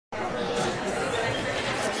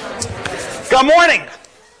Good morning.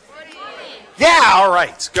 Yeah, all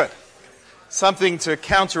right, good. Something to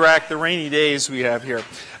counteract the rainy days we have here.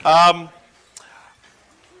 All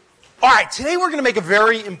right, today we're going to make a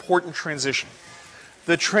very important transition.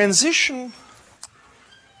 The transition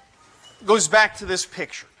goes back to this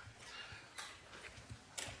picture.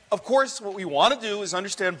 Of course, what we want to do is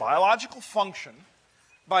understand biological function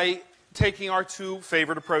by taking our two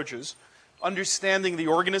favorite approaches, understanding the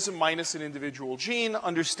organism minus an individual gene,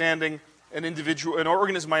 understanding an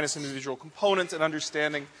organism minus an individual component, and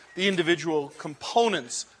understanding the individual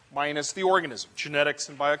components minus the organism, genetics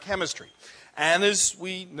and biochemistry. And as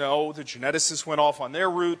we know, the geneticists went off on their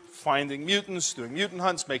route, finding mutants, doing mutant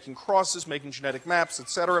hunts, making crosses, making genetic maps,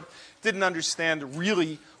 etc. Didn't understand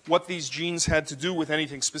really what these genes had to do with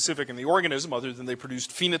anything specific in the organism other than they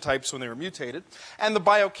produced phenotypes when they were mutated. And the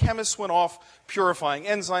biochemists went off purifying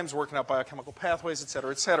enzymes, working out biochemical pathways,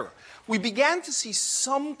 etc., etc. We began to see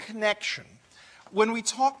some connection when we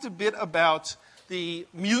talked a bit about the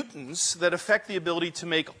mutants that affect the ability to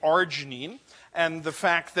make arginine and the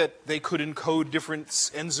fact that they could encode different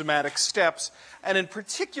enzymatic steps. And in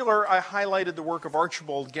particular, I highlighted the work of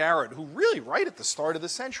Archibald Garrett, who really, right at the start of the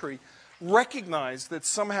century, recognized that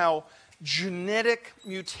somehow genetic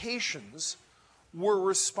mutations were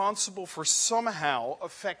responsible for somehow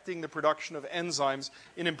affecting the production of enzymes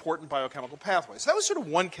in important biochemical pathways. That was sort of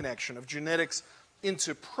one connection of genetics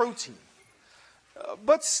into protein.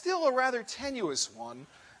 But still a rather tenuous one.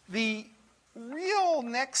 The real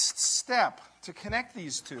next step to connect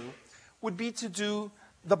these two would be to do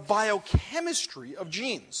the biochemistry of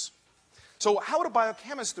genes. So how would a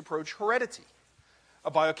biochemist approach heredity?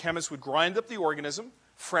 A biochemist would grind up the organism,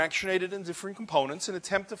 fractionate it in different components, and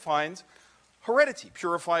attempt to find heredity,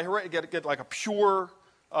 purify heredity, get like a pure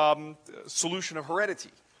solution of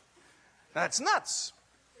heredity. That's nuts,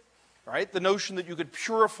 right? The notion that you could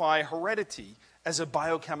purify heredity as a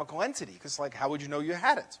biochemical entity, because like, how would you know you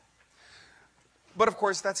had it? But of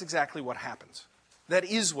course, that's exactly what happened. That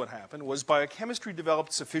is what happened, was biochemistry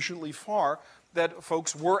developed sufficiently far that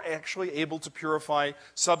folks were actually able to purify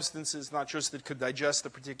substances not just that could digest a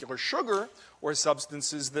particular sugar or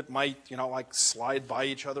substances that might, like slide by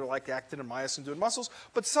each other like actin and myosin do in muscles,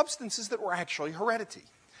 but substances that were actually heredity.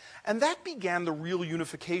 And that began the real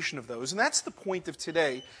unification of those. And that's the point of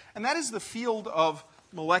today. And that is the field of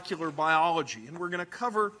molecular biology. And we're going to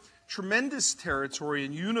cover tremendous territory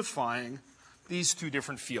in unifying these two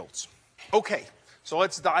different fields. Okay, so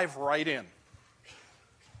let's dive right in.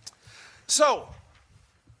 So,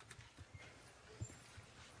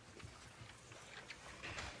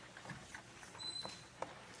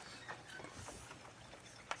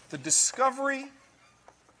 the discovery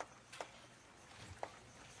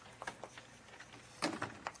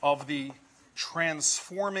of the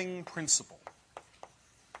transforming principle.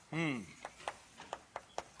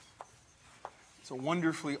 It's a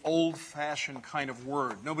wonderfully old-fashioned kind of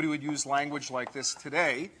word. Nobody would use language like this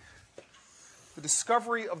today. The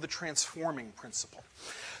discovery of the transforming principle.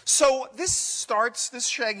 So this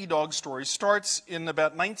Shaggy Dog story starts in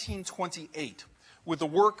about 1928 with the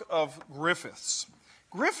work of Griffiths.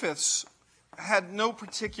 Griffiths had no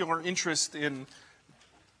particular interest in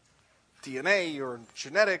DNA or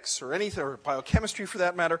genetics or anything, or biochemistry for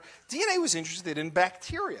that matter. DNA was interested in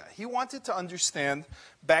bacteria. He wanted to understand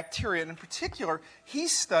bacteria, and in particular, he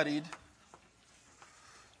studied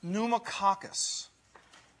pneumococcus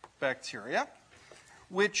bacteria,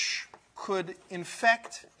 which could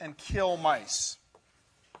infect and kill mice.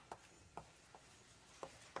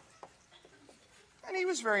 And he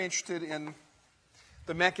was very interested in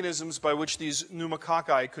the mechanisms by which these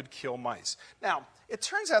pneumococci could kill mice. Now, it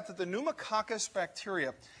turns out that the pneumococcus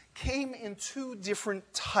bacteria came in two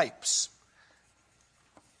different types.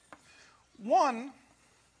 One,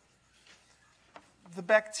 the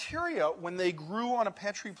bacteria, when they grew on a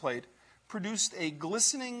Petri plate, produced a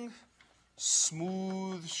glistening,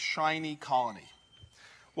 smooth, shiny colony.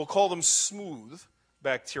 We'll call them smooth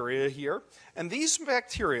bacteria here. And these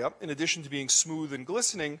bacteria, in addition to being smooth and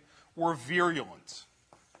glistening, were virulent.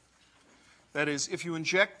 That is, if you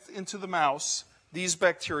inject into the mouse, these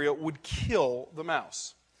bacteria would kill the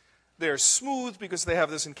mouse. They're smooth because they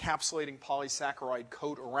have this encapsulating polysaccharide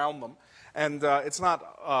coat around them. And it's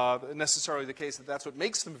not necessarily the case that that's what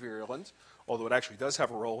makes them virulent, although it actually does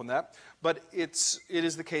have a role in that. But it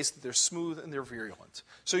is the case that they're smooth and they're virulent.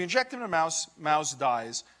 So you inject them in a mouse, mouse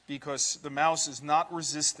dies because the mouse is not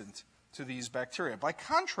resistant to these bacteria. By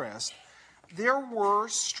contrast, there were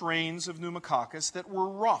strains of pneumococcus that were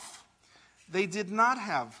rough. They did not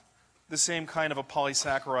have the same kind of a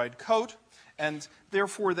polysaccharide coat, and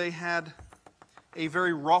therefore they had a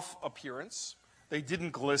very rough appearance. They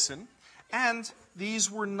didn't glisten, and these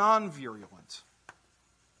were non-virulent.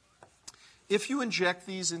 If you inject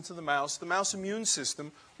these into the mouse immune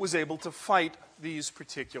system was able to fight these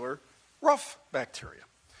particular rough bacteria.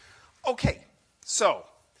 Okay, so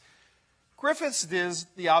Griffiths did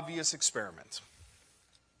the obvious experiment.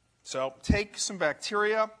 So take some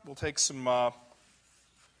bacteria. We'll take some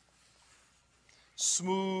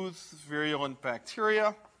smooth, virulent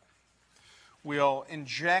bacteria. We'll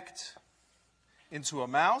inject into a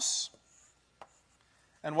mouse.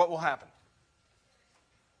 And what will happen?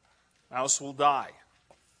 Mouse will die.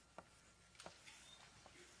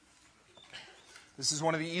 This is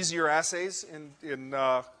one of the easier assays in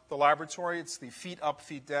the laboratory. It's the feet up,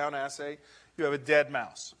 feet down assay. You have a dead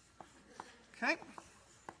mouse. Okay?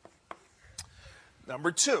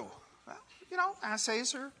 Number two. Well, you know,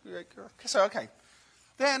 assays are... So, okay.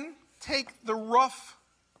 Then take the rough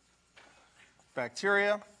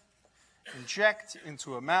bacteria, inject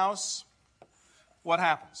into a mouse. What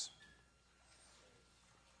happens?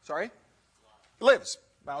 Sorry? It lives.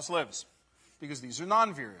 Mouse lives. Because these are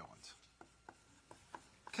non-virulent.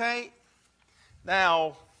 Okay?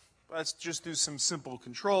 Now, let's just do some simple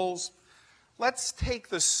controls. Let's take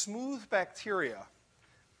the smooth bacteria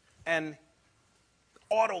and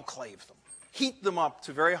autoclave them. Heat them up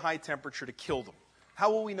to very high temperature to kill them. How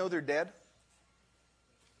will we know they're dead?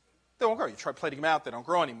 They won't grow. You try plating them out, they don't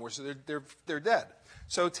grow anymore, so they're dead.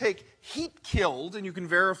 So take heat-killed, and you can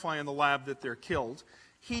verify in the lab that they're killed.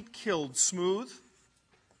 Heat-killed smooth.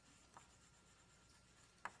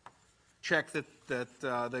 Check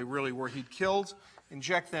that they really were heat-killed.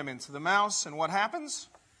 Inject them into the mouse, and what happens?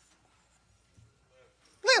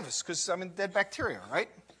 Lives, because I'm in dead bacteria, right?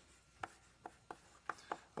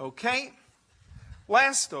 Okay.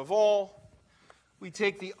 Last of all, we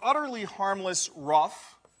take the utterly harmless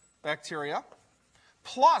rough bacteria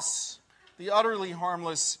plus the utterly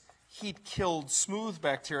harmless heat-killed smooth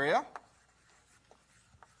bacteria.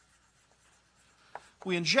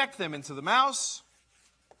 We inject them into the mouse,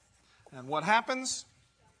 and what happens?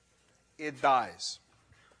 It dies.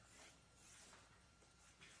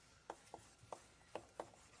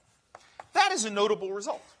 That is a notable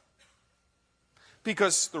result,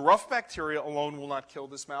 because the rough bacteria alone will not kill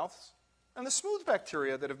this mouse, and the smooth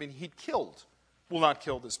bacteria that have been heat-killed will not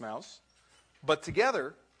kill this mouse, but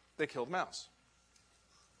together they killed mouse.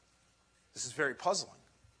 This is very puzzling.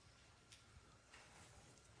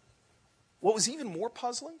 What was even more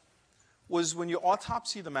puzzling was when you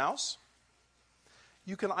autopsy the mouse,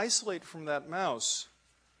 you can isolate from that mouse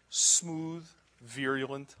smooth,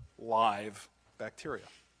 virulent, live bacteria.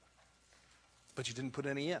 But you didn't put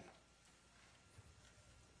any in.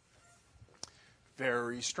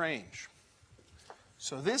 Very strange.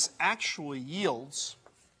 So this actually yields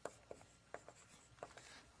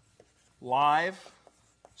live,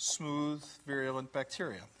 smooth, virulent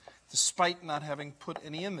bacteria, despite not having put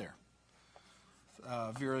any in there.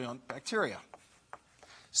 Virulent bacteria.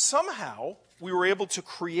 Somehow, we were able to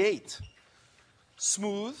create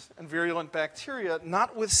smooth and virulent bacteria,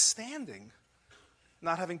 notwithstanding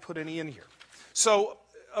not having put any in here. So,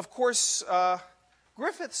 of course,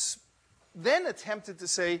 Griffiths then attempted to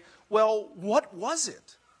say, well, what was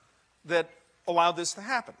it that allowed this to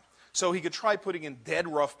happen? So he could try putting in dead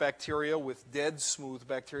rough bacteria with dead smooth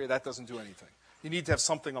bacteria. That doesn't do anything. You need to have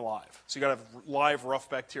something alive. So you've got to have live rough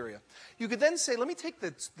bacteria. You could then say, let me take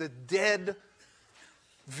the dead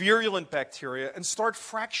virulent bacteria and start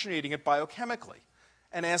fractionating it biochemically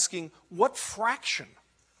and asking what fraction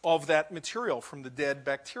of that material from the dead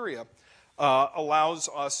bacteria allows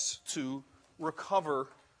us to recover,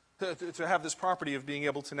 to have this property of being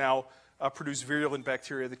able to now produce virulent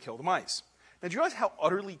bacteria that kill the mice. Now, do you realize how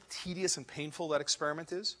utterly tedious and painful that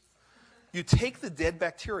experiment is? You take the dead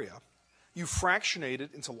bacteria, you fractionate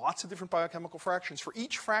it into lots of different biochemical fractions. For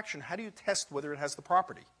each fraction, how do you test whether it has the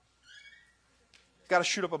property? You've got to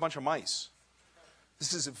shoot up a bunch of mice.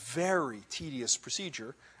 This is a very tedious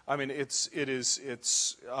procedure. I mean, you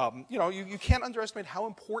know, you can't underestimate how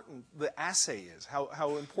important the assay is,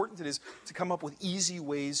 how important it is to come up with easy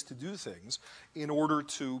ways to do things in order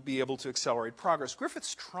to be able to accelerate progress.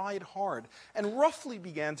 Griffiths tried hard and roughly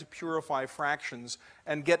began to purify fractions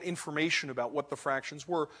and get information about what the fractions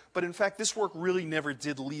were, but in fact, this work really never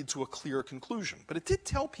did lead to a clear conclusion. But it did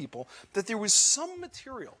tell people that there was some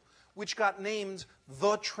material which got named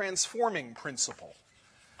the transforming principle.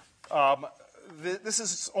 This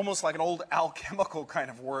is almost like an old alchemical kind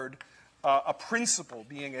of word, a principle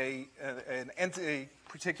being a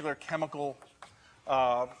particular chemical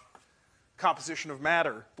composition of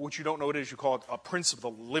matter, but what you don't know what it is, you call it a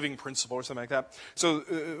principle, a living principle or something like that. So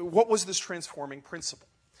what was this transforming principle?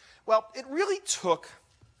 Well, it really took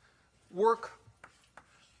work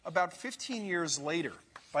about 15 years later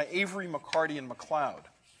by Avery, McCarty, and McLeod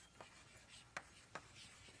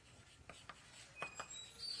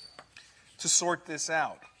to sort this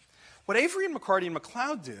out. What Avery and McCarty and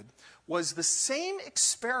McLeod did was the same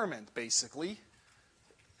experiment, basically,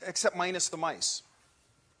 except minus the mice.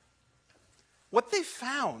 What they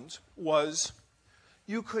found was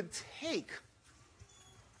you could take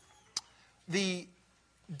the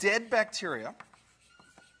dead bacteria,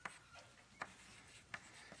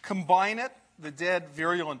 combine it, the dead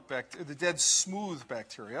virulent bacteria, the dead smooth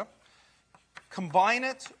bacteria, combine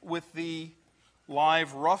it with the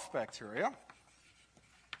live rough bacteria,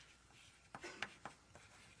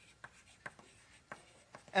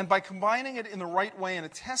 and by combining it in the right way in a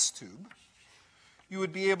test tube, you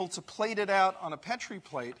would be able to plate it out on a Petri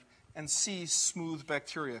plate and see smooth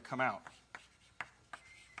bacteria come out.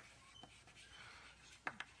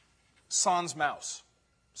 Sans mouse.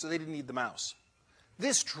 So they didn't need the mouse.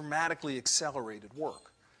 This dramatically accelerated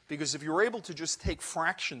work, because if you were able to just take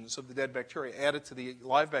fractions of the dead bacteria, add it to the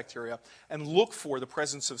live bacteria, and look for the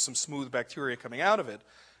presence of some smooth bacteria coming out of it,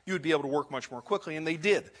 you would be able to work much more quickly, and they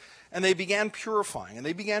did. And they began purifying, and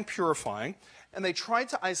they began purifying, and they tried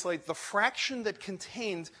to isolate the fraction that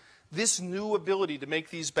contained this new ability to make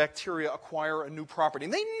these bacteria acquire a new property.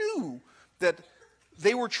 And they knew that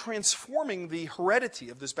they were transforming the heredity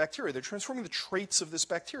of this bacteria. They're transforming the traits of this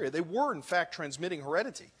bacteria. They were, in fact, transmitting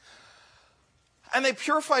heredity. And they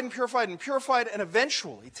purified and purified and purified, and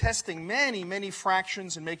eventually, testing many, many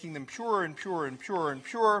fractions and making them purer and purer and purer and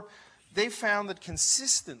purer, they found that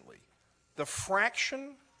consistently the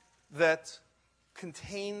fraction that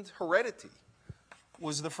contained heredity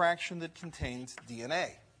was the fraction that contained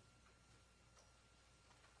DNA.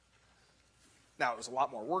 Now, it was a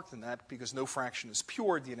lot more work than that, because no fraction is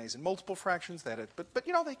pure. DNA is in multiple fractions. But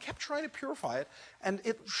you know, they kept trying to purify it, and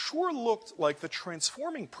it sure looked like the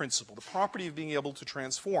transforming principle, the property of being able to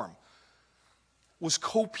transform, was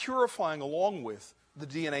co-purifying along with the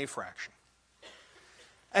DNA fraction.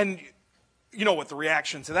 And you know what the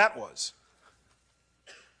reaction to that was?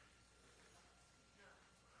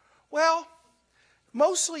 Well,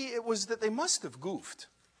 mostly it was that they must have goofed,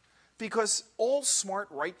 because all smart,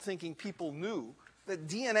 right-thinking people knew that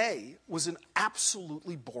DNA was an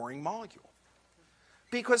absolutely boring molecule.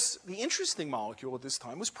 Because the interesting molecule at this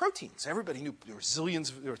time was proteins. Everybody knew there were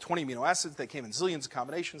zillions, there were 20 amino acids. They came in zillions of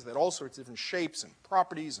combinations. They had all sorts of different shapes and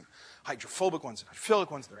properties, and hydrophobic ones and hydrophilic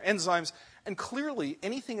ones. There are enzymes. And clearly,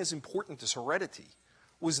 anything as important as heredity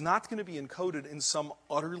was not going to be encoded in some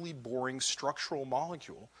utterly boring structural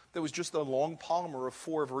molecule that was just a long polymer of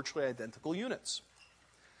 4 virtually identical units.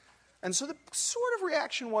 And so the sort of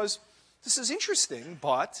reaction was, this is interesting,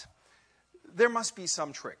 but there must be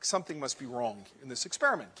some trick. Something must be wrong in this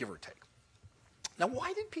experiment, give or take. Now,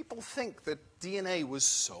 why did people think that DNA was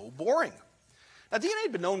so boring? Now, DNA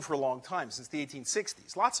had been known for a long time, since the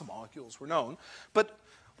 1860s. Lots of molecules were known. But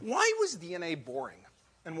why was DNA boring?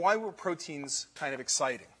 And why were proteins kind of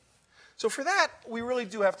exciting? So for that, we really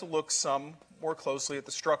do have to look some more closely at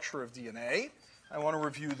the structure of DNA. I want to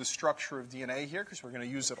review the structure of DNA here, because we're going to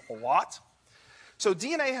use it a lot. So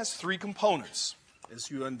DNA has 3 components,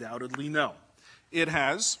 as you undoubtedly know. It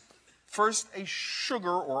has, first, a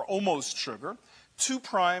sugar, or almost sugar,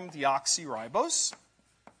 2'-deoxyribose.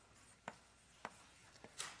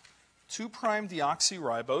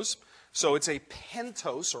 2'-deoxyribose. So it's a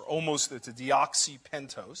pentose, or almost, it's a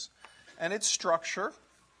deoxypentose. And its structure,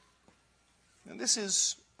 and this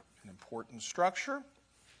is an important structure,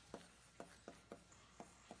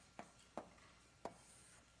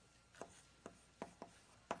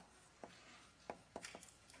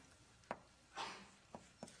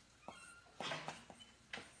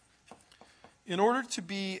 in order to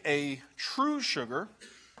be a true sugar,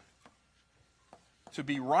 to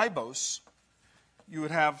be ribose, you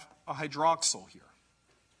would have a hydroxyl here.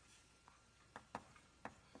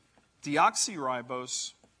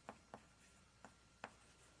 Deoxyribose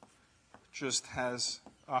just has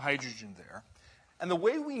a hydrogen there. And the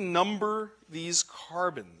way we number these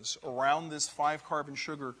carbons around this 5-carbon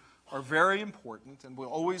sugar are very important, and we'll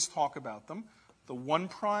always talk about them. The 1',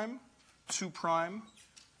 2',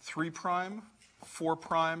 3',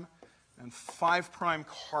 4', and 5'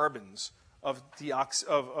 carbons of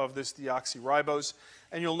this deoxyribose.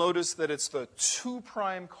 And you'll notice that it's the 2'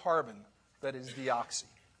 carbon that is deoxy.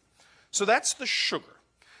 So that's the sugar.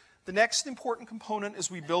 The next important component as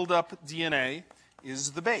we build up DNA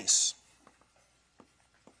is the base.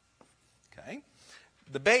 Okay?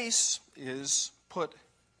 The base is put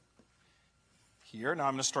here. Now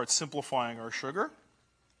I'm going to start simplifying our sugar.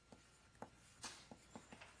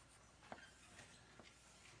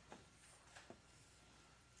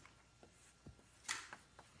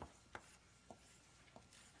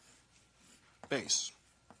 base.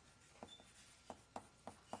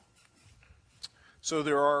 So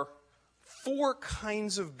there are 4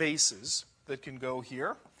 kinds of bases that can go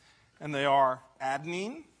here, and they are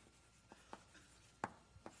adenine,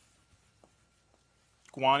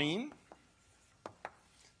 guanine,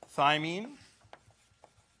 thymine,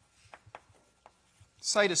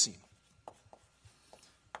 cytosine.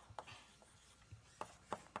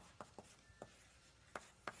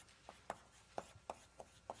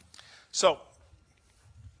 So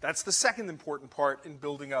that's the second important part in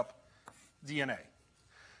building up DNA.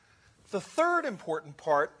 The third important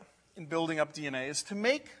part in building up DNA is to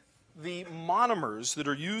make the monomers that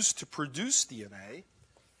are used to produce DNA.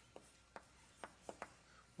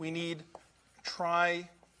 We need to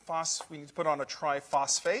put on a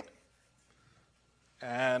triphosphate.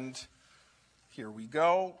 And here we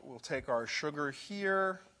go. We'll take our sugar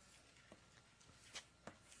here.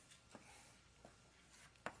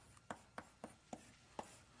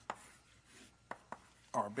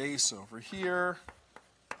 Our base over here.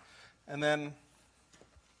 And then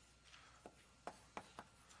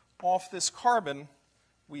off this carbon,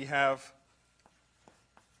 we have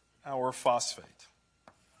our phosphate.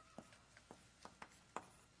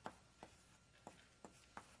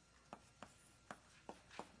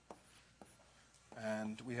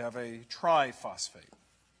 And we have a triphosphate.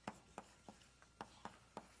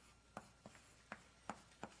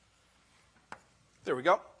 There we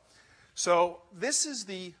go. So this is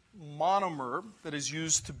the monomer that is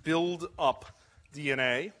used to build up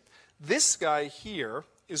DNA. This guy here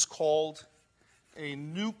is called a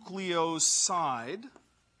nucleoside.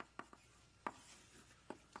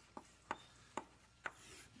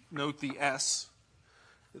 Note the S.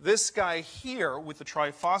 This guy here with the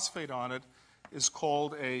triphosphate on it is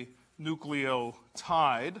called a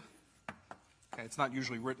nucleotide. Okay, it's not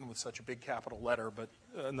usually written with such a big capital letter, but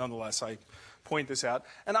nonetheless, I point this out.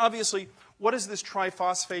 And obviously, what is this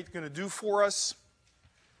triphosphate going to do for us?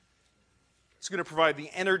 It's going to provide the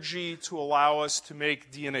energy to allow us to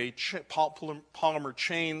make DNA polymer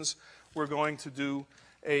chains. We're going to do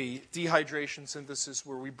a dehydration synthesis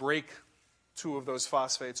where we break 2 of those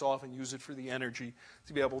phosphates off and use it for the energy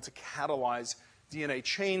to be able to catalyze DNA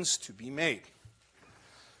chains to be made.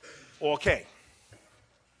 Okay.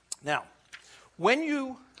 Now, when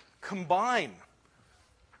you combine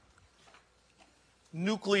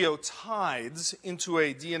nucleotides into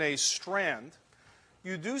a DNA strand,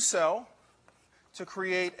 you do so to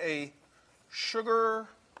create a sugar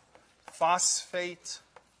phosphate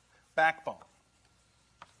backbone.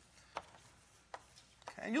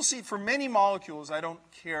 Okay, and you'll see for many molecules, I don't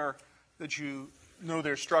care that you know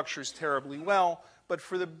their structures terribly well, but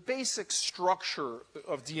for the basic structure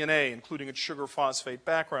of DNA, including its sugar phosphate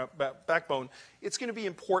backbone, it's going to be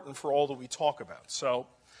important for all that we talk about. So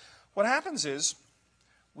what happens is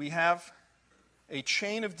we have a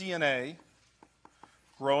chain of DNA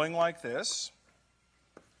growing like this.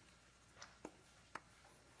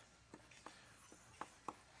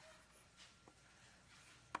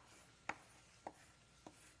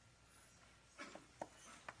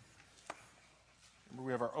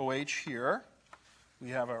 We have our OH here. We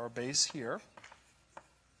have our base here.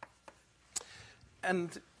 And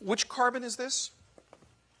which carbon is this?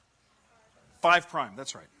 5 prime,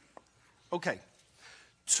 that's right. Okay.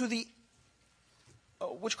 To the,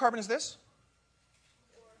 which carbon is this?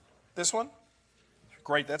 4. This one?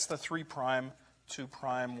 Great, that's the 3 prime, 2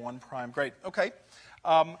 prime, 1 prime. Great, okay.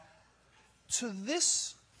 To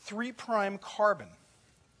this 3 prime carbon,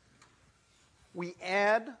 we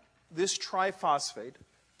add this triphosphate,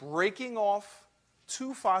 breaking off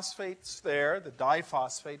 2 phosphates there. The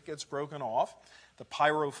diphosphate gets broken off, the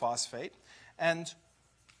pyrophosphate, and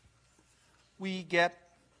we get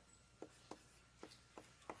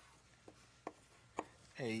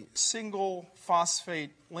a single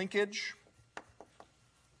phosphate linkage.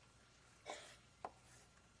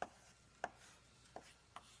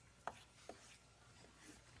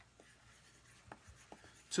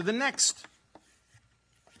 To the next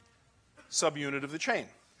subunit of the chain.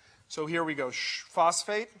 So here we go,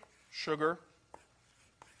 phosphate, sugar,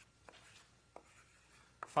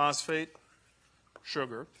 phosphate,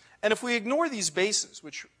 sugar. And if we ignore these bases,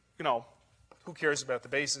 which, you know, who cares about the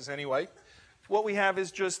bases anyway, what we have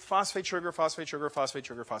is just phosphate, sugar, phosphate, sugar, phosphate,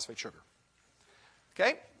 sugar, phosphate, sugar.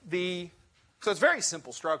 Okay? So it's a very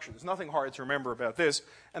simple structure. There's nothing hard to remember about this.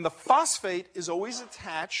 And the phosphate is always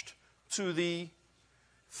attached to the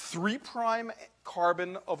 3 prime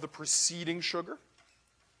carbon of the preceding sugar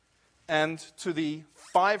and to the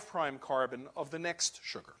 5 prime carbon of the next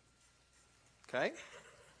sugar. Okay?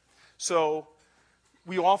 So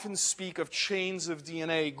we often speak of chains of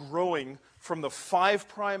DNA growing from the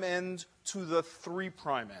 5' end to the 3'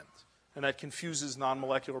 end. And that confuses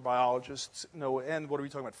non-molecular biologists. No end. What are we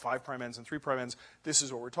talking about? 5' ends and 3' ends. This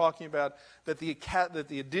is what we're talking about. That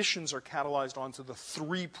the additions are catalyzed onto the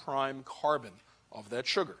 3' carbon of that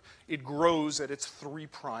sugar. It grows at its 3'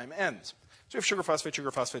 end. So you have sugar phosphate,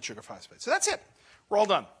 sugar phosphate, sugar phosphate. So that's it. We're all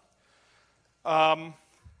done.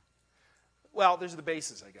 Well, there's the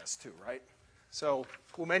bases, I guess, too, right? So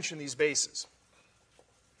we'll mention these bases.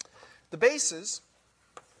 The bases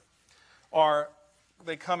are,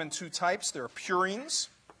 they come in two types. There are purines.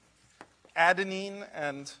 Adenine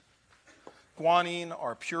and guanine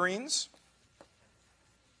are purines.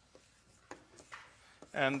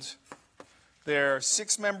 And they're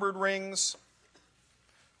 6-membered rings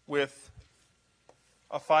with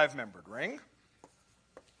a 5-membered ring.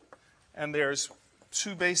 And there's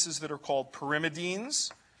 2 bases that are called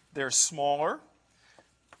pyrimidines. They're smaller,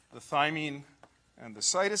 the thymine and the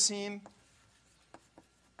cytosine.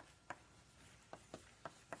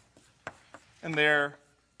 And they're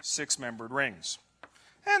 6-membered rings.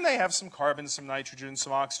 And they have some carbon, some nitrogen,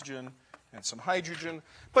 some oxygen, and some hydrogen.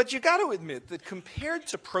 But you got to admit that compared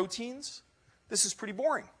to proteins, this is pretty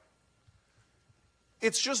boring.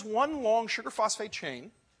 It's just one long sugar phosphate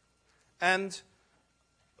chain and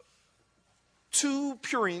 2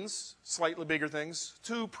 purines, slightly bigger things,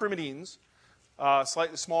 2 pyrimidines,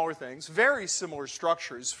 slightly smaller things, very similar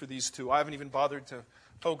structures for these two. I haven't even bothered to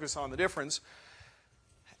focus on the difference.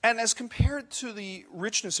 And as compared to the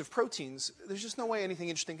richness of proteins, there's just no way anything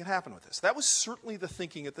interesting can happen with this. That was certainly the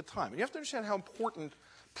thinking at the time. And you have to understand how important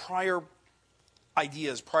prior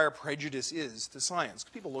ideas, prior prejudice is to science.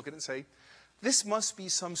 People look at it and say, this must be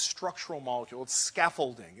some structural molecule. It's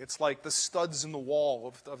scaffolding. It's like the studs in the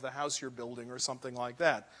wall of the house you're building or something like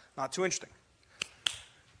that. Not too interesting.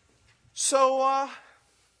 So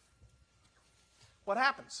what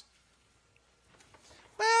happens?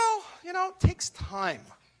 Well, it takes time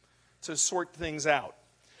to sort things out.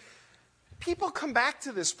 People come back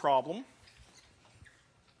to this problem.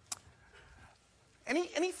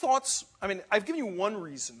 Any thoughts? I mean, I've given you one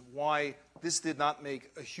reason why this did not make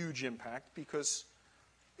a huge impact, because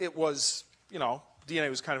it was, DNA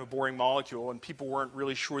was kind of a boring molecule and people weren't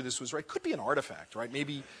really sure this was right. Could be an artifact, right?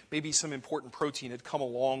 Maybe some important protein had come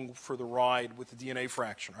along for the ride with the DNA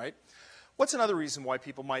fraction, right? What's another reason why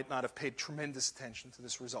people might not have paid tremendous attention to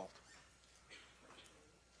this result?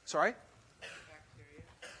 Sorry? Bacteria.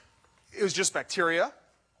 It was just bacteria.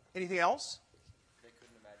 Anything else? They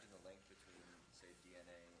couldn't imagine the link between, say,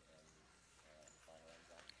 DNA and final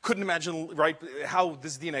enzyme. Couldn't imagine, right, how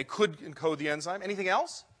this DNA could encode the enzyme. Anything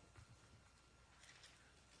else?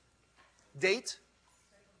 Date?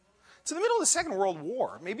 It's in the middle of the Second World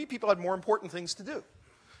War. Maybe people had more important things to do,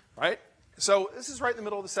 right? So this is right in the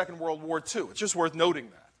middle of the Second World War, too. It's just worth noting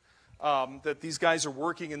that these guys are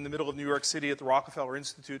working in the middle of New York City at the Rockefeller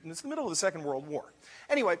Institute, and it's the middle of the Second World War.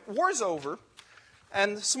 Anyway, war's over,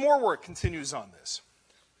 and some more work continues on this.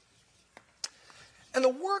 And the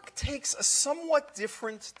work takes a somewhat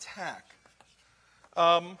different tack.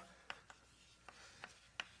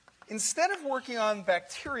 Instead of working on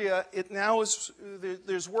bacteria,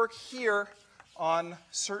 there's work here on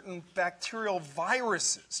certain bacterial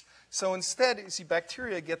viruses. So instead, you see,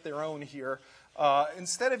 bacteria get their own here.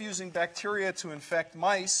 Instead of using bacteria to infect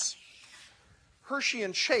mice, Hershey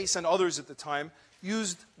and Chase and others at the time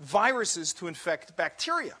used viruses to infect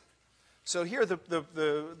bacteria. So here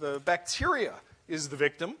the bacteria is the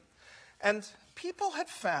victim. And people had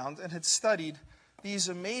found and had studied these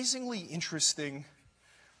amazingly interesting,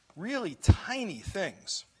 really tiny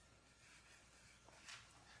things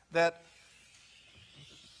that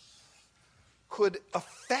could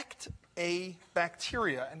affect a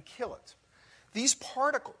bacteria and kill it. These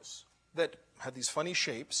particles that had these funny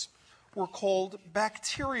shapes were called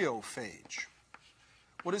bacteriophage.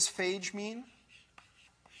 What does phage mean?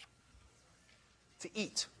 To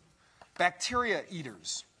eat. Bacteria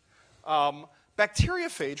eaters.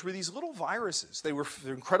 Bacteriophage were these little viruses.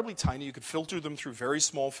 They're incredibly tiny. You could filter them through very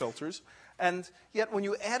small filters. And yet when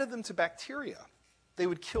you added them to bacteria, they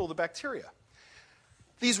would kill the bacteria.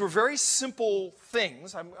 These were very simple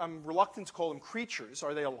things. I'm reluctant to call them creatures.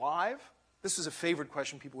 Are they alive? This is a favorite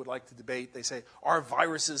question people would like to debate. They say, are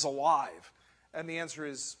viruses alive? And the answer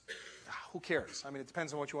is, who cares? I mean, it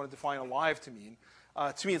depends on what you want to define alive to mean.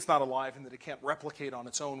 To me, it's not alive in that it can't replicate on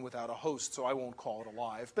its own without a host, so I won't call it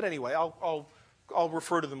alive. But anyway, I'll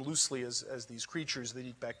refer to them loosely as these creatures that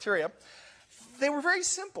eat bacteria. They were very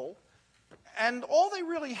simple, and all they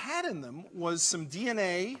really had in them was some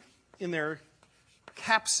DNA in their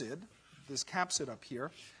capsid, this capsid up here,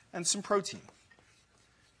 and some protein.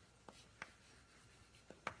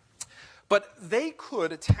 But they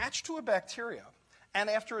could attach to a bacteria and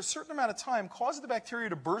after a certain amount of time cause the bacteria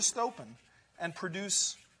to burst open and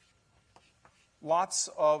produce lots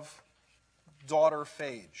of daughter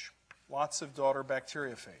phage, lots of daughter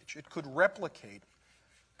bacteriophage. It could replicate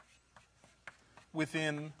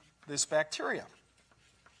within this bacteria.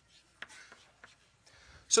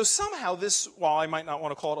 So somehow this, while I might not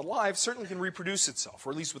want to call it alive, certainly can reproduce itself,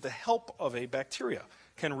 or at least with the help of a bacteria,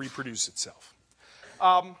 can reproduce itself.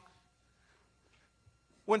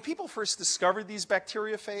 When people first discovered these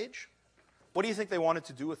bacteriophage, what do you think they wanted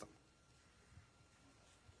to do with them?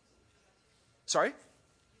 Sorry? Use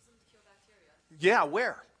them to kill bacteria. Yeah,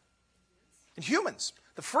 where? In humans.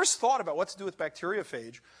 The first thought about what to do with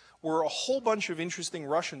bacteriophage were a whole bunch of interesting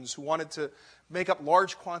Russians who wanted to make up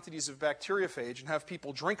large quantities of bacteriophage and have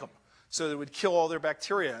people drink them so that it would kill all their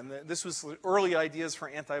bacteria. And this was the early ideas for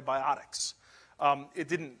antibiotics. It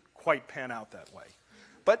didn't quite pan out that way.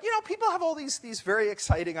 But, you know, people have all these very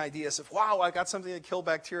exciting ideas of, wow, I got something to kill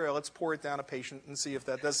bacteria. Let's pour it down a patient and see if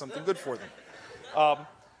that does something good for them.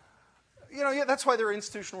 You know, yeah, that's why there are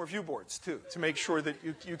institutional review boards, too, to make sure that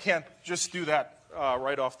you can't just do that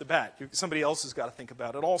right off the bat. Somebody else has got to think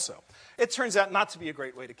about it also. It turns out not to be a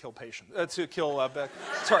great way to kill patients.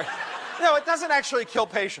 Sorry. No, it doesn't actually kill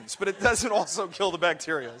patients, but it doesn't also kill the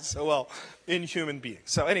bacteria so well in human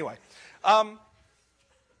beings. So anyway,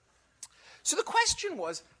 so the question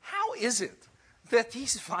was, how is it that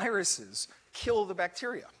these viruses kill the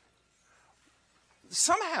bacteria?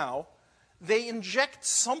 Somehow, they inject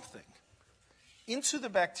something into the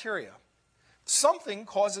bacteria. Something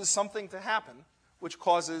causes something to happen, which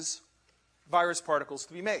causes virus particles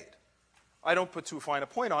to be made. I don't put too fine a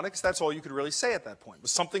point on it, because that's all you could really say at that point. But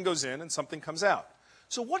something goes in and something comes out.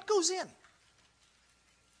 So what goes in?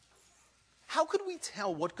 How could we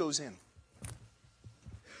tell what goes in?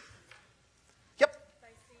 Yep. By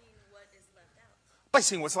seeing what is left out. By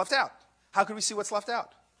seeing what's left out. How could we see what's left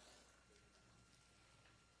out?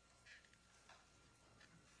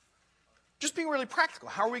 Just being really practical.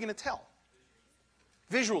 How are we going to tell?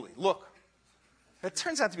 Visually. Look. It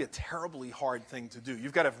turns out to be a terribly hard thing to do.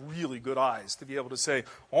 You've got to have really good eyes to be able to say,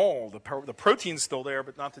 oh, the protein's still there,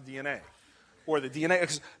 but not the DNA. Or the DNA.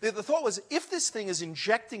 Because the thought was, if this thing is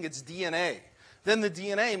injecting its DNA, then the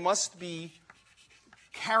DNA must be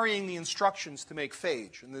carrying the instructions to make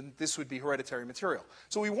phage, and then this would be hereditary material.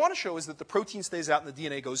 So what we want to show is that the protein stays out and the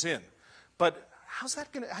DNA goes in. But how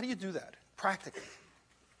do you do that practically?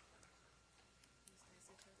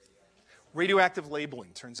 Radioactive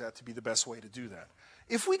labeling turns out to be the best way to do that.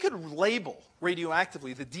 If we could label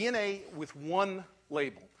radioactively the DNA with one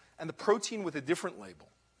label and the protein with a different label,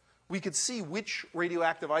 we could see which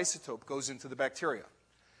radioactive isotope goes into the bacteria.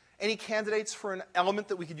 Any candidates for an element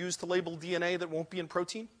that we could use to label DNA that won't be in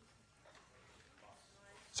protein?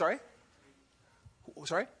 Sorry?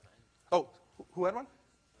 Sorry? Oh, who had one?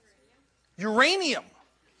 Uranium.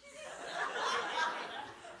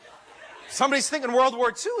 Somebody's thinking World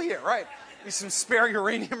War II here, right? There's some spare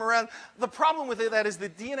uranium around. The problem with that is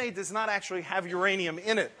that DNA does not actually have uranium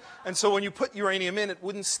in it. And so when you put uranium in, it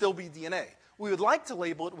wouldn't still be DNA. We would like to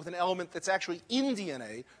label it with an element that's actually in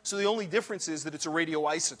DNA, so the only difference is that it's a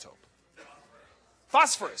radioisotope.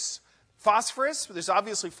 Phosphorus. Phosphorus, there's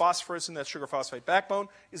obviously phosphorus in that sugar phosphate backbone.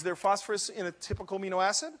 Is there phosphorus in a typical amino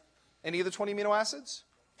acid? Any of the 20 amino acids?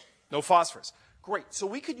 No phosphorus. Great. So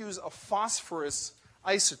we could use a phosphorus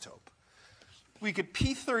isotope. We could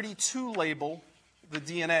P32 label the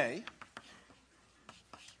DNA.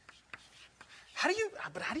 How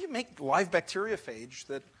do you make live bacteriophage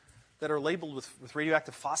that are labeled with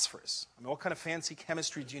radioactive phosphorus? I mean, what kind of fancy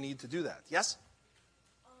chemistry do you need to do that? Yes?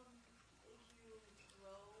 If you grow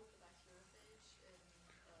the bacteriophage in a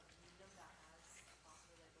medium that has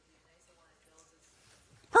phosphorus-labeled DNA, so when it builds, it's...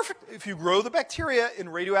 Perfect. If you grow the bacteria in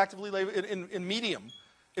radioactively in medium,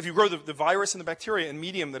 if you grow the virus and the bacteria in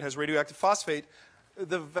medium that has radioactive phosphate,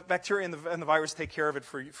 the bacteria and the virus take care of it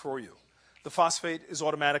for you. The phosphate is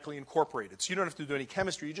automatically incorporated. So you don't have to do any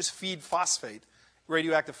chemistry. You just feed phosphate,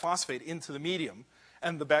 radioactive phosphate, into the medium,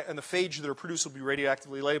 and the phage that are produced will be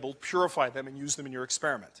radioactively labeled, purify them, and use them in your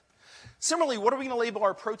experiment. Similarly, what are we going to label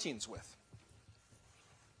our proteins with?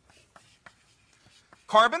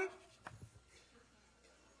 Carbon?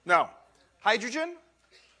 No. Hydrogen?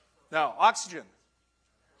 No. Oxygen?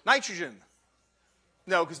 Nitrogen?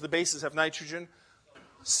 No, because the bases have nitrogen.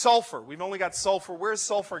 Sulfur. We've only got sulfur. Where's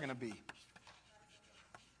sulfur going to be?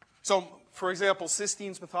 So, for example,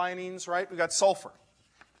 cysteines, methionines, right? We've got sulfur.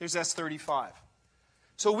 There's S35.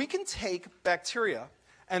 So we can take bacteria,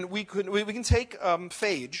 and we can take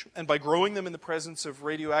phage, and by growing them in the presence of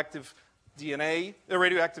radioactive DNA,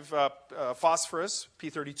 radioactive phosphorus,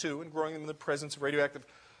 P32, and growing them in the presence of radioactive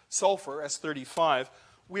sulfur, S35,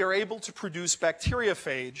 we are able to produce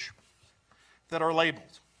bacteriophage that are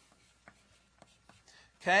labeled.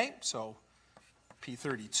 Okay, so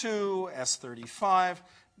P32, S35.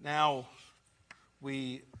 Now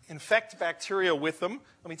we infect bacteria with them.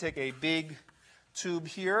 Let me take a big tube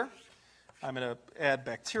here. I'm going to add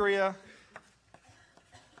bacteria.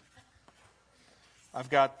 I've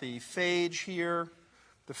got the phage here.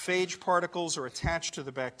 The phage particles are attached to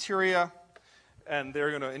the bacteria, and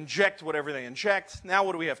they're going to inject whatever they inject. Now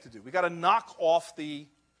what do we have to do? We've got to knock off the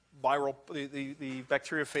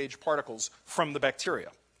bacteriophage particles from the bacteria.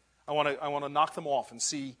 I want to knock them off and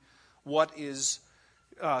see what is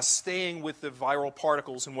staying with the viral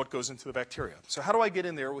particles and what goes into the bacteria. So how do I get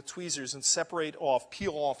in there with tweezers and separate off,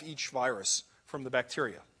 peel off each virus from the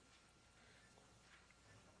bacteria?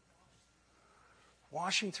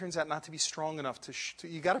 Washing turns out not to be strong enough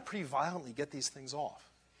you got to pretty violently get these things off.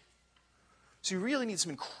 So you really need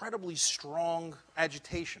some incredibly strong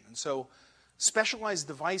agitation. And so specialized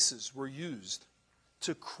devices were used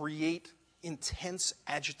to create intense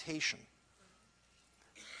agitation.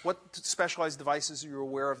 What specialized devices are you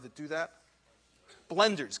aware of that do that?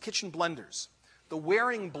 Blenders, kitchen blenders. The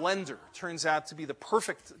Waring blender turns out to be the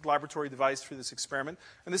perfect laboratory device for this experiment,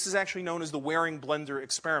 and this is actually known as the Waring blender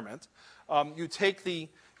experiment. You take the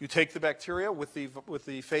bacteria with the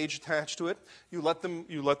phage attached to it. You let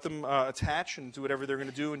them attach and do whatever they're going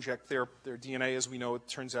to do, inject their DNA. As we know, it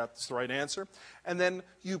turns out it's the right answer. And then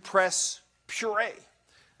you press puree,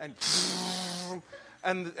 and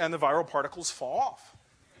the viral particles fall off.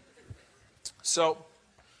 So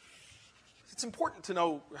it's important to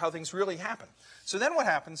know how things really happen. So then what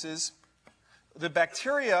happens is the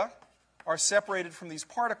bacteria are separated from these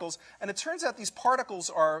particles, and it turns out these particles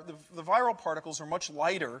are, the viral particles are much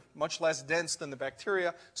lighter, much less dense than the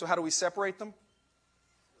bacteria. So how do we separate them?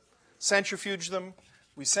 Centrifuge them.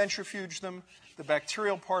 We centrifuge them. The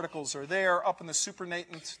bacterial particles are there. Up in the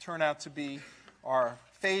supernatant turn out to be our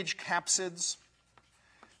phage capsids.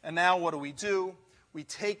 And now what do? We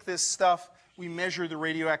take this stuff, we measure the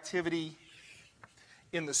radioactivity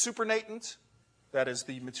in the supernatant. That is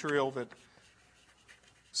the material that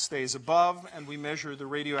stays above, and we measure the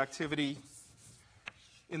radioactivity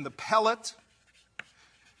in the pellet.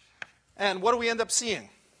 And what do we end up seeing?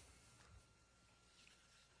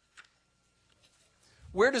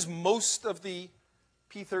 Where does most of the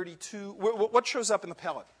P32, what shows up in the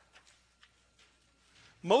pellet?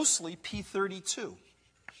 Mostly P32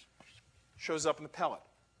 shows up in the pellet.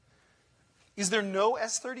 Is there no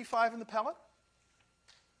S35 in the pellet?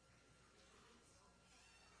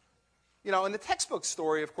 You know, in the textbook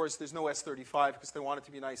story, of course, there's no S35 because they want it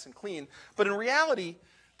to be nice and clean. But in reality,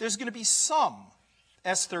 there's going to be some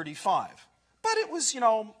S35. But it was,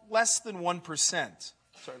 less than 1%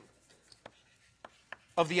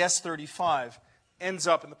 of the S35 ends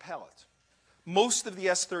up in the pellet. Most of the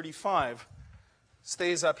S35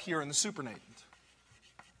 stays up here in the supernatant.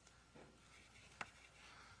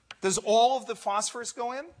 Does all of the phosphorus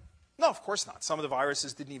go in? No, of course not. Some of the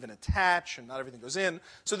viruses didn't even attach, and not everything goes in.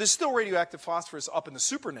 So there's still radioactive phosphorus up in the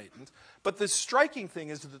supernatant. But the striking thing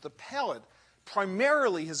is that the pellet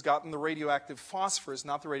primarily has gotten the radioactive phosphorus,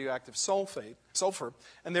 not the radioactive sulfur,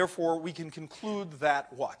 and therefore we can conclude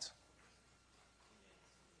that what?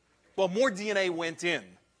 Well, more DNA went in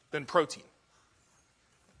than protein.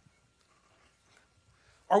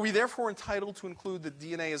 Are we therefore entitled to include that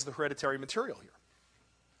DNA as the hereditary material here?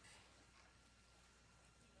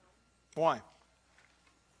 Why?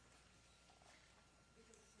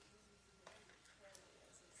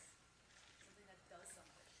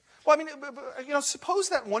 Well, I mean, suppose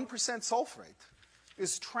that 1% sulfate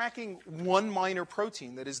is tracking one minor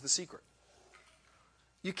protein that is the secret.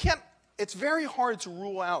 You can't, it's very hard to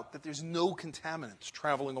rule out that there's no contaminants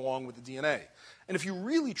traveling along with the DNA. And if you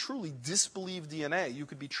really, truly disbelieve DNA, you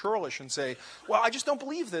could be churlish and say, well, I just don't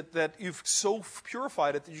believe that you've so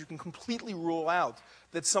purified it that you can completely rule out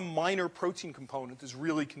that some minor protein component is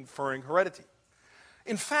really conferring heredity.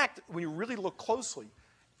 In fact, when you really look closely,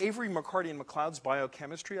 Avery, McCarty, and McLeod's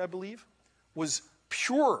biochemistry, I believe, was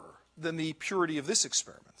purer than the purity of this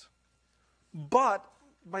experiment. But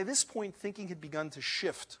by this point, thinking had begun to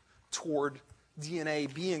shift toward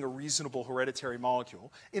DNA being a reasonable hereditary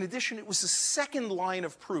molecule. In addition, it was the second line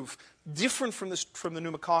of proof, different from the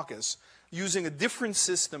pneumococcus, using a different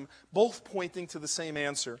system, both pointing to the same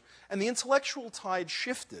answer. And the intellectual tide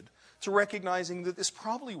shifted to recognizing that this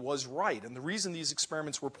probably was right. And the reason these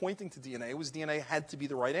experiments were pointing to DNA was DNA had to be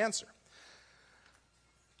the right answer.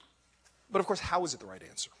 But of course, how is it the right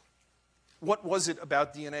answer? what was it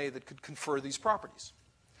about DNA that could confer these properties?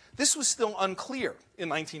 This was still unclear in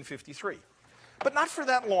 1953, but not for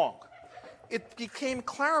that long. It became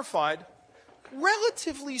clarified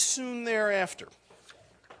relatively soon thereafter.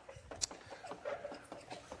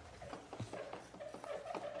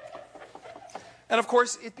 And of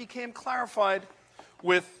course, it became clarified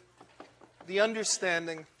with the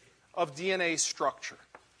understanding of DNA structure,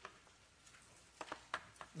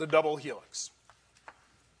 the double helix.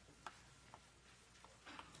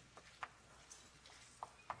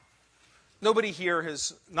 Nobody here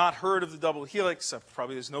has not heard of the double helix.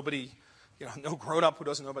 Probably there's nobody, no grown-up who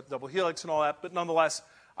doesn't know about the double helix and all that. But nonetheless,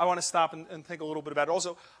 I want to stop and think a little bit about it.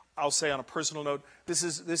 Also, I'll say on a personal note, this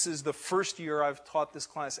is the first year I've taught this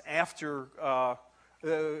class after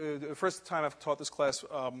the first time I've taught this class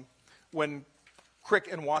when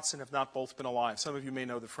Crick and Watson have not both been alive. Some of you may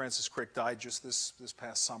know that Francis Crick died just this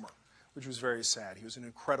past summer, which was very sad. He was an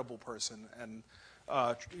incredible person, and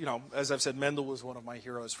as I've said, Mendel was one of my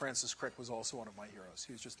heroes. Francis Crick was also one of my heroes.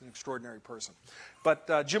 He was just an extraordinary person.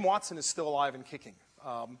 But Jim Watson is still alive and kicking,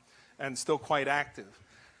 and still quite active.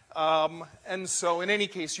 And so in any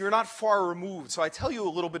case, you're not far removed. So I tell you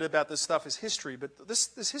a little bit about this stuff as history, but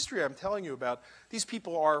this history I'm telling you about, these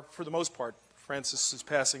people are, for the most part, Francis is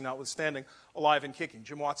passing notwithstanding, alive and kicking.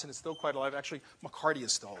 Jim Watson is still quite alive. Actually, McCarty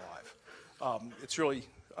is still alive. It's really,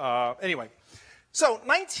 anyway. So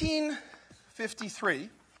 1953,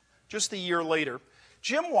 just a year later,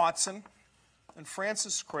 Jim Watson and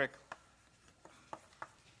Francis Crick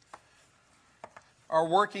are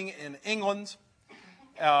working in England.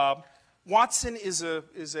 Watson is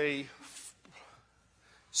a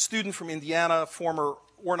student from Indiana, former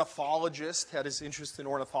ornithologist, had his interest in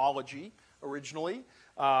ornithology originally,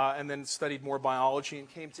 and then studied more biology and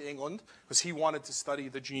came to England because he wanted to study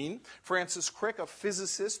the gene. Francis Crick, a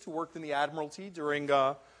physicist who worked in the Admiralty during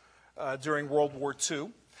World War II.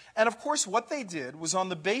 And of course, what they did was on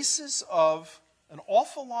the basis of an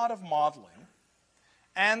awful lot of modeling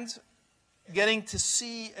and getting to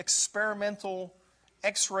see experimental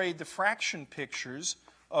X-ray diffraction pictures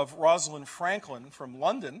of Rosalind Franklin from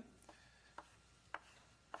London,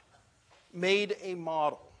 made a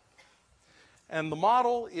model. And the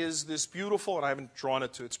model is this beautiful, and I haven't drawn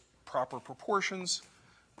it to its proper proportions,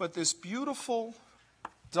 but this beautiful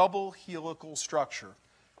double helical structure.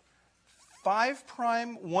 5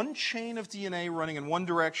 prime, one chain of DNA running in one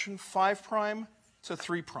direction, 5 prime to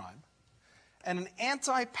 3 prime, and an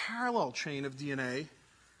anti-parallel chain of DNA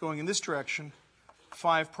going in this direction,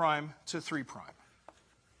 5 prime to 3 prime.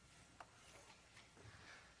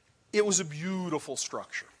 It was a beautiful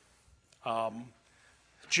structure.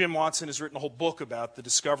 Jim Watson has written a whole book about the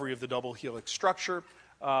discovery of the double helix structure,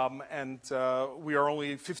 and we are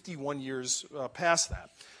only 51 years past that.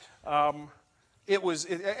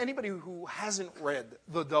 Anybody who hasn't read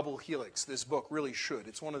The Double Helix, this book really should.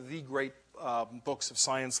 It's one of the great books of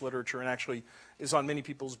science literature and actually is on many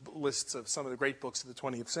people's lists of some of the great books of the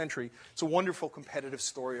 20th century. It's a wonderful competitive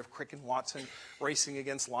story of Crick and Watson racing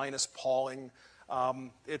against Linus Pauling.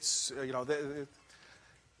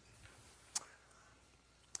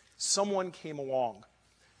 Someone came along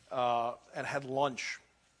and had lunch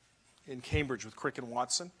in Cambridge with Crick and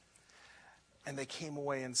Watson, and they came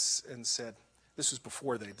away and said, this was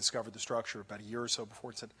before they discovered the structure, about a year or so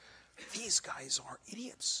before, and said, these guys are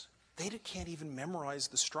idiots. They can't even memorize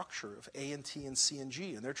the structure of A and T and C and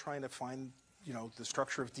G, and they're trying to find, the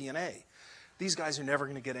structure of DNA. These guys are never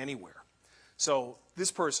going to get anywhere. So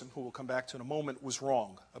this person, who we'll come back to in a moment, was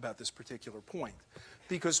wrong about this particular point.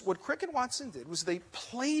 Because what Crick and Watson did was they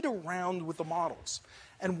played around with the models.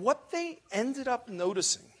 And what they ended up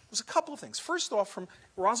noticing was a couple of things. First off, from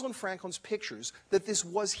Rosalind Franklin's pictures, that this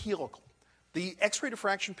was helical. The X-ray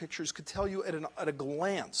diffraction pictures could tell you at a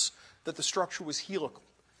glance that the structure was helical.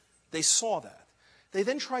 They saw that. They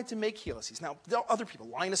then tried to make helices. Now, there are other people.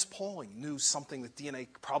 Linus Pauling knew something that DNA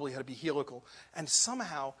probably had to be helical, and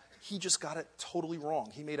somehow he just got it totally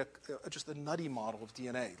wrong. He made just a nutty model of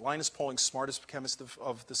DNA. Linus Pauling, smartest chemist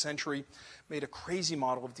of the century, made a crazy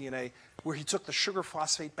model of DNA where he took the sugar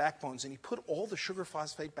phosphate backbones and he put all the sugar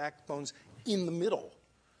phosphate backbones in the middle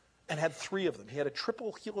and had 3 of them. He had a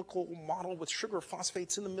triple helical model with sugar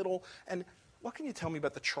phosphates in the middle. And what can you tell me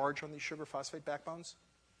about the charge on these sugar phosphate backbones?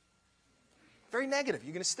 Very negative.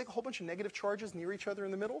 You're going to stick a whole bunch of negative charges near each other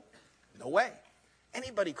in the middle? No way.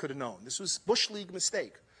 Anybody could have known. This was Bush League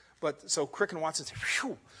mistake. But so Crick and Watson said,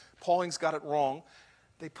 phew, Pauling's got it wrong.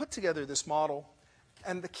 They put together this model,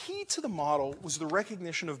 and the key to the model was the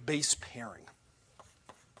recognition of base pairing.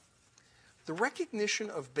 The recognition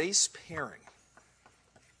of base pairing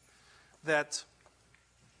that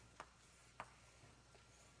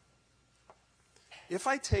if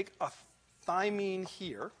I take a thymine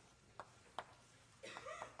here,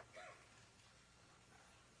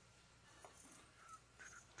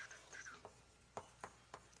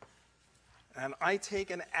 and I take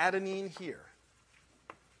an adenine here,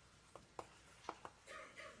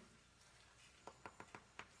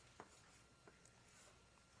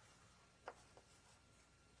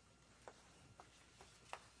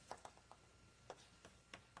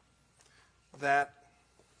 that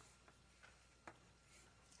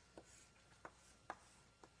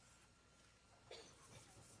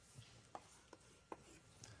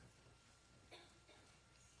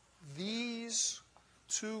these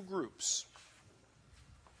two groups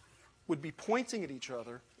would be pointing at each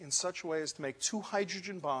other in such a way as to make two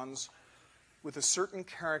hydrogen bonds with a certain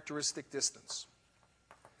characteristic distance.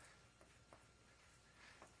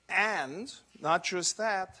 And not just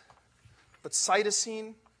that, but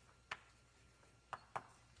cytosine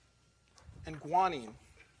and guanine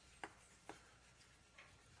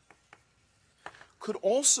could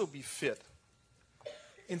also be fit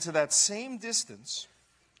into that same distance,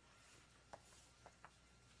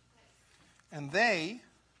 and they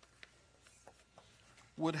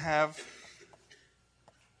would have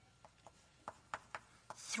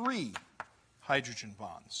 3 hydrogen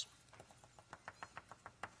bonds.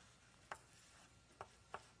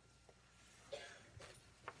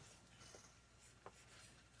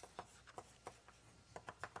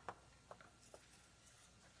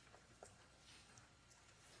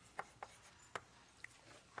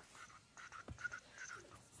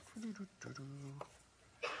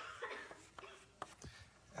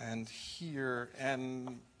 And here,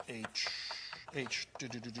 NH,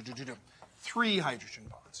 3 hydrogen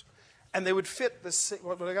bonds. And they would fit the same,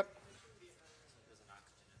 what I got?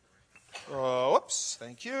 Whoops,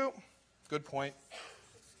 thank you. Good point.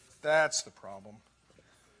 That's the problem.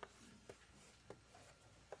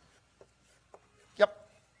 Yep.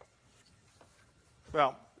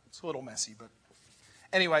 Well, it's a little messy, but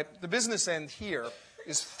anyway, the business end here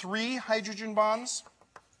is 3 hydrogen bonds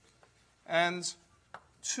and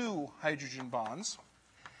 2 hydrogen bonds,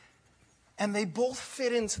 and they both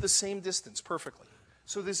fit into the same distance perfectly.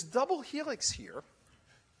 So this double helix here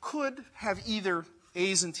could have either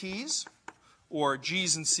A's and T's, or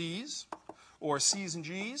G's and C's, or C's and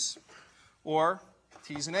G's, or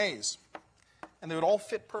T's and A's. And they would all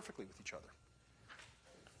fit perfectly with each other.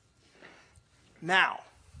 Now,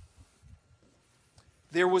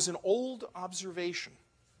 there was an old observation,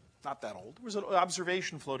 not that old, there was an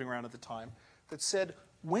observation floating around at the time that said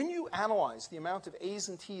when you analyze the amount of A's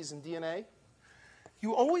and T's in DNA,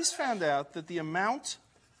 you always found out that the amount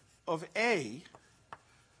of A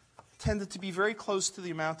tended to be very close to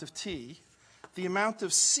the amount of T. The amount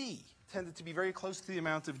of C tended to be very close to the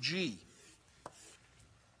amount of G,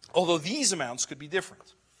 although these amounts could be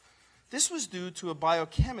different. This was due to a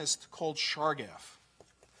biochemist called Chargaff.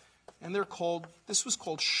 And this was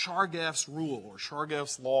called Chargaff's rule, or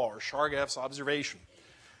Chargaff's law, or Chargaff's observation.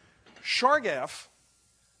 Chargaff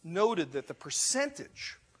noted that the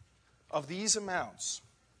percentage of these amounts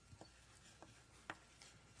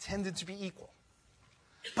tended to be equal,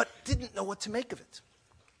 but didn't know what to make of it.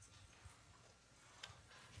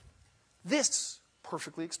 This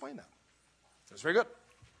perfectly explained that. It was very good.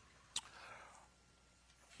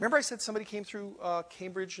 Remember I said somebody came through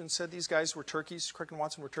Cambridge and said these guys were turkeys, Crick and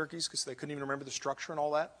Watson were turkeys because they couldn't even remember the structure and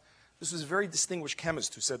all that? This was a very distinguished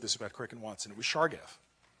chemist who said this about Crick and Watson. It was Chargaff.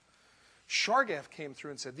 Chargaff came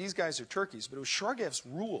through and said these guys are turkeys, but it was Chargaff's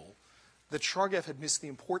rule that Chargaff had missed the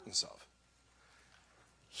importance of.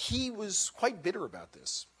 He was quite bitter about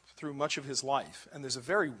this through much of his life, and there's a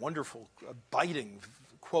very wonderful, biting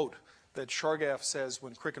quote that Chargaff says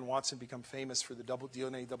when Crick and Watson become famous for the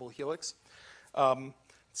DNA double helix. Let's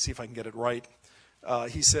see if I can get it right.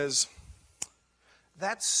 He says,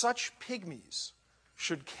 that such pygmies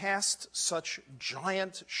should cast such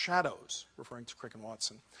giant shadows, referring to Crick and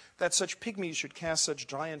Watson, that such pygmies should cast such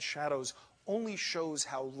giant shadows only shows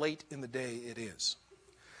how late in the day it is.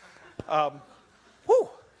 Whew.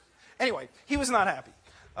 Anyway, he was not happy.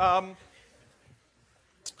 All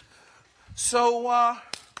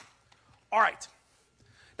right.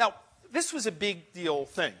 Now, this was a big deal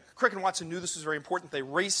thing. Crick and Watson knew this was very important. They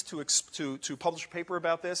raced to publish a paper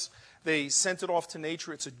about this. They sent it off to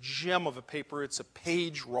Nature. It's a gem of a paper. It's a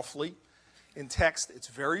page, roughly, in text. It's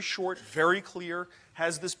very short, very clear,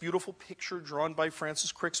 has this beautiful picture drawn by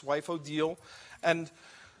Francis Crick's wife, Odile. And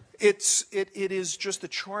it is just a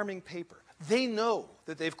charming paper. They know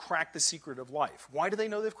that they've cracked the secret of life. Why do they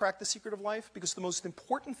know they've cracked the secret of life? Because the most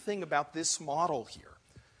important thing about this model here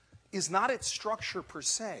is not its structure per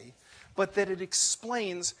se, but that it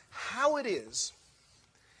explains how it is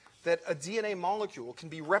that a DNA molecule can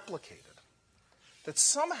be replicated, that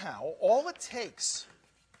somehow all it takes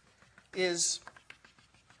is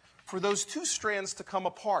for those two strands to come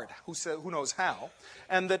apart, who knows how,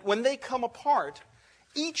 and that when they come apart,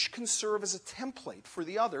 each can serve as a template for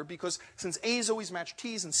the other, because since A's always match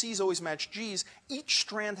T's and C's always match G's, each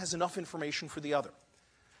strand has enough information for the other.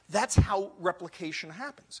 That's how replication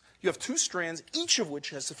happens. You have two strands, each of which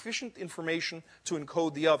has sufficient information to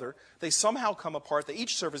encode the other. They somehow come apart. They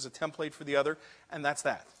each serve as a template for the other, and that's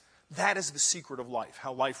that. That is the secret of life,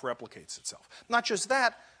 how life replicates itself. Not just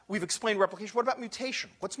that, we've explained replication. What about mutation?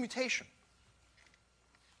 What's mutation?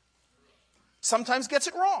 Sometimes gets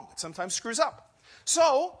it wrong. It sometimes screws up.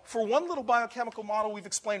 So, for one little biochemical model, we've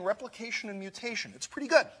explained replication and mutation. It's pretty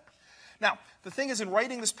good. Now, the thing is, in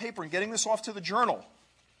writing this paper and getting this off to the journal,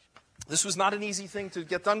 this was not an easy thing to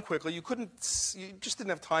get done quickly. You just didn't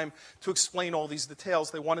have time to explain all these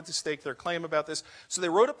details. They wanted to stake their claim about this. So they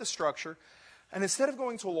wrote up the structure, and instead of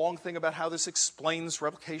going to a long thing about how this explains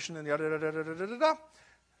replication and yada, yada, yada, yada, yada,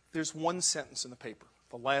 there's one sentence in the paper,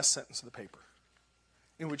 the last sentence of the paper,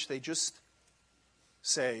 in which they just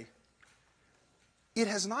say, it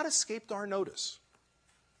has not escaped our notice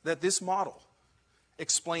that this model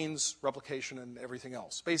explains replication and everything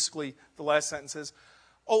else. Basically, the last sentence is,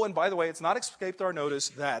 oh, and by the way, it's not escaped our notice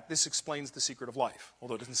that this explains the secret of life,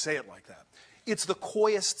 although it doesn't say it like that. It's the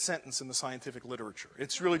coyest sentence in the scientific literature.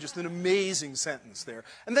 It's really just an amazing sentence there.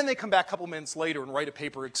 And then they come back a couple minutes later and write a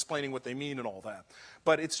paper explaining what they mean and all that.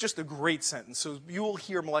 But it's just a great sentence. So you will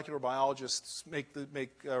hear molecular biologists make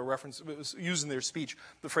reference, use in their speech,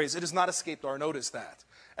 the phrase, it has not escaped our notice that.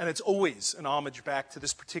 And it's always an homage back to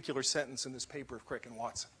this particular sentence in this paper of Crick and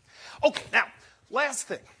Watson. Okay, now, last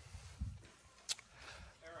thing.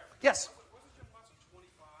 Yes?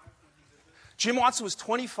 Jim Watson was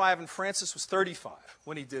 25 and Francis was 35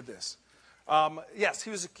 when he did this. Yes,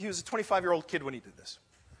 he was a 25-year-old kid when he did this.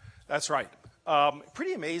 That's right.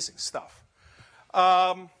 Pretty amazing stuff.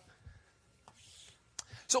 So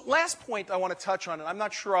last point I want to touch on, and I'm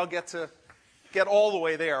not sure I'll get all the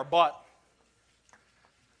way there, but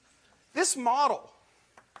this model,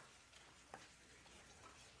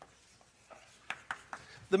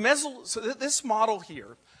 this model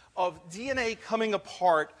here of DNA coming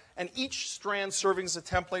apart and each strand serving as a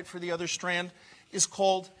template for the other strand is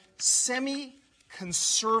called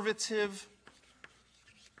semi-conservative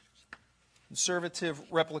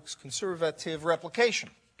replication.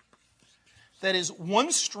 That is,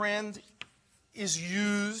 one strand is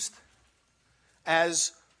used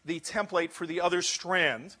as the template for the other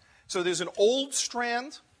strand. So there's an old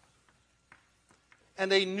strand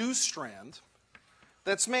and a new strand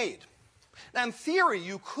that's made. Now, in theory,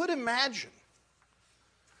 you could imagine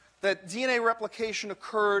that DNA replication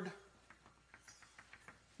occurred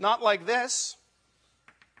not like this,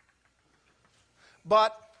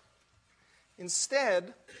 but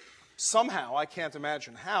instead, somehow, I can't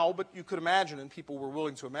imagine how, but you could imagine, and people were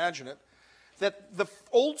willing to imagine it, that the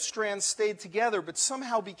old strands stayed together but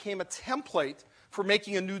somehow became a template for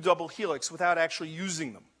making a new double helix without actually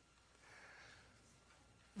using them.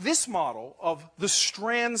 This model of the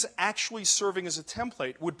strands actually serving as a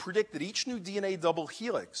template would predict that each new DNA double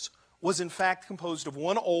helix was in fact composed of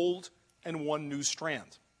one old and one new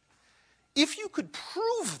strand. If you could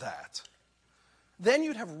prove that, then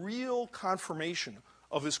you'd have real confirmation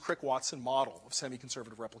of this Crick-Watson model of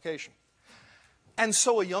semi-conservative replication. And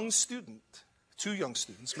so a young student, two young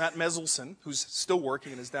students, Matt Meselson, who's still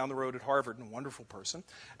working and is down the road at Harvard and a wonderful person,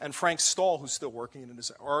 and Frank Stahl, who's still working and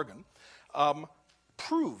is at Oregon,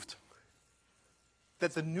 proved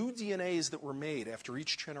that the new DNAs that were made after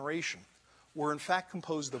each generation were in fact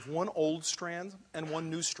composed of one old strand and one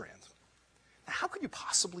new strand. Now, how could you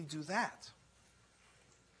possibly do that?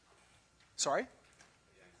 Sorry?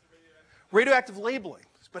 Radioactive labeling.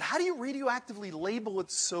 But how do you radioactively label it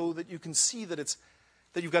so that you can see that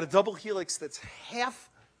that you've got a double helix that's half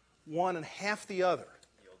one and half the other?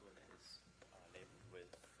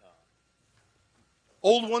 The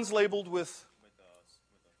old one is labeled with... Old one's labeled with? With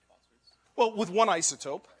phosphorus? Well, with one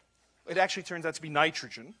isotope. It actually turns out to be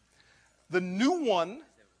nitrogen. The new one,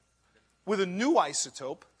 with a new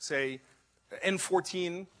isotope, say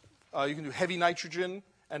N14, you can do heavy nitrogen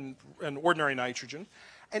and ordinary nitrogen.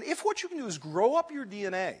 And if what you can do is grow up your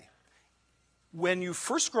DNA, when you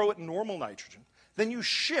first grow it in normal nitrogen, then you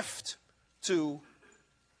shift to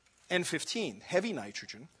N15, heavy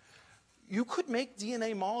nitrogen, you could make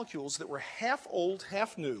DNA molecules that were half old,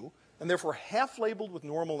 half new, and therefore half labeled with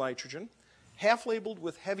normal nitrogen, half labeled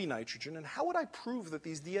with heavy nitrogen. And how would I prove that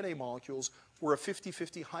these DNA molecules were a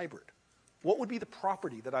 50-50 hybrid? What would be the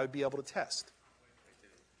property that I would be able to test?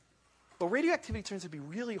 But radioactivity turns out to be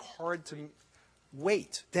really hard to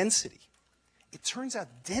weight, density. It turns out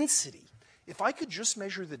density, if I could just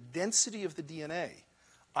measure the density of the DNA,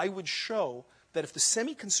 I would show that if the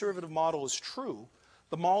semi-conservative model is true,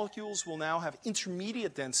 the molecules will now have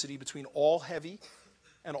intermediate density between all heavy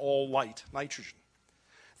and all light nitrogen.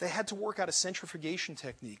 They had to work out a centrifugation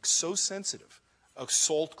technique so sensitive, a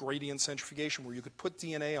salt gradient centrifugation where you could put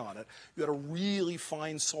DNA on it. You had a really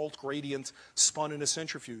fine salt gradient spun in a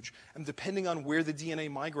centrifuge. And depending on where the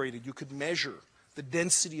DNA migrated, you could measure the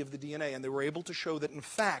density of the DNA. And they were able to show that, in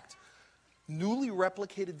fact, newly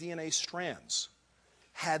replicated DNA strands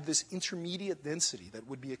had this intermediate density that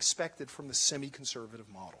would be expected from the semi-conservative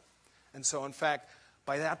model. And so, in fact,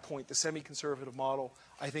 by that point, the semi-conservative model,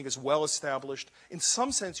 I think, is well established. In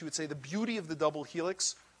some sense, you would say the beauty of the double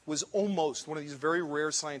helix was almost one of these very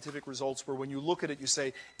rare scientific results where when you look at it, you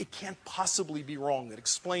say, it can't possibly be wrong. It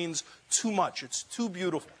explains too much. It's too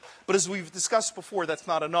beautiful. But as we've discussed before, that's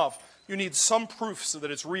not enough. You need some proof so that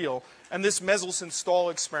it's real. And this Meselson-Stahl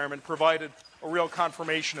experiment provided a real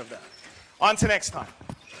confirmation of that. On to next time.